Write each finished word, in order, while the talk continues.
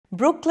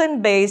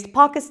Brooklyn-based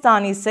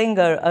Pakistani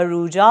singer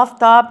Arooj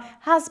Aftab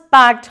has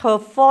bagged her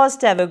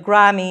first ever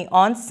Grammy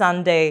on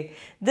Sunday.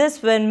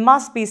 This win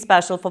must be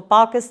special for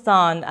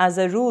Pakistan as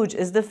Arooj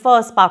is the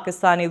first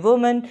Pakistani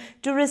woman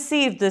to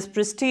receive this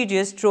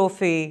prestigious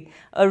trophy.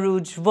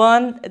 Arooj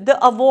won the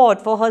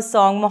award for her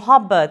song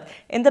Mohabbat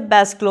in the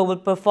Best Global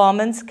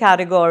Performance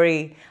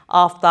category.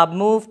 Aftab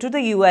moved to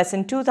the US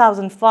in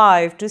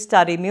 2005 to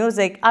study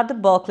music at the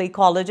Berklee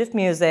College of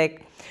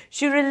Music.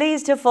 She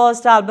released her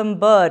first album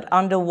Bird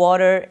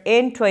Underwater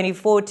in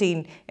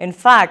 2014. In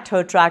fact,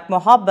 her track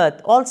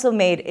Mohabbat also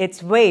made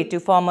its way to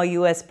former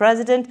US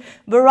President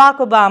Barack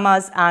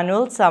Obama's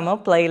annual summer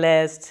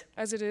playlist.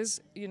 As it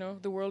is,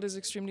 the world is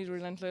extremely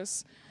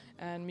relentless,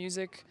 and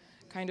music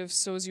kind of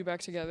sews you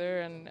back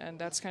together, and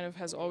that's kind of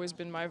has always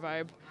been my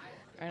vibe.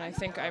 And I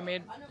think I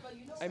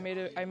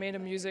made a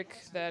music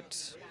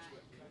that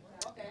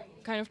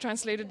kind of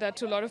translated that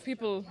to a lot of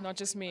people, not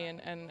just me,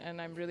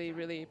 and I'm really,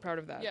 really proud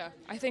of that. Yeah,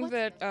 I think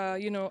that,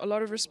 a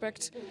lot of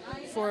respect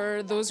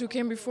for those who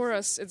came before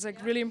us. It's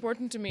like really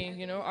important to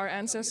me, our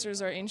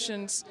ancestors, our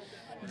ancients,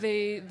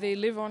 they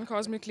live on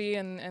cosmically,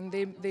 and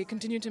they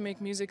continue to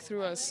make music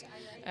through us,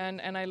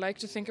 and I like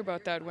to think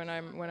about that when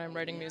I'm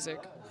writing music.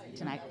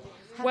 Tonight.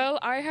 Well,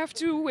 I have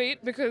to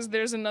wait because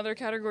there's another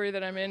category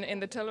that I'm in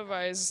the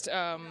televised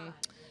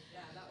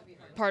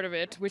part of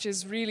it, which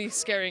is really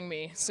scaring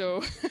me.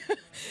 So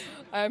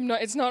I'm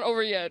not. It's not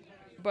over yet,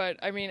 but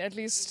I mean, at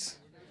least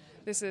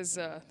this is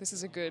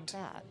a good.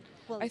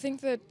 I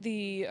think that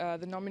the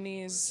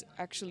nominees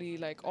actually,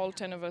 like all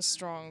 10 of us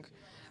strong.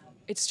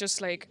 It's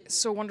just like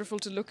so wonderful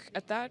to look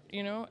at that.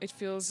 It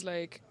feels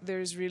like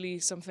there's really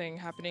something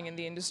happening in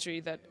the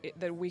industry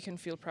that we can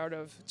feel proud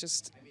of.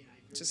 Just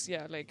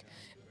yeah, like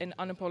an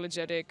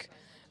unapologetic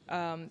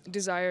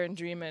desire and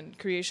dream and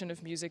creation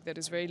of music that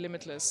is very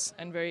limitless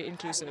and very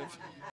inclusive.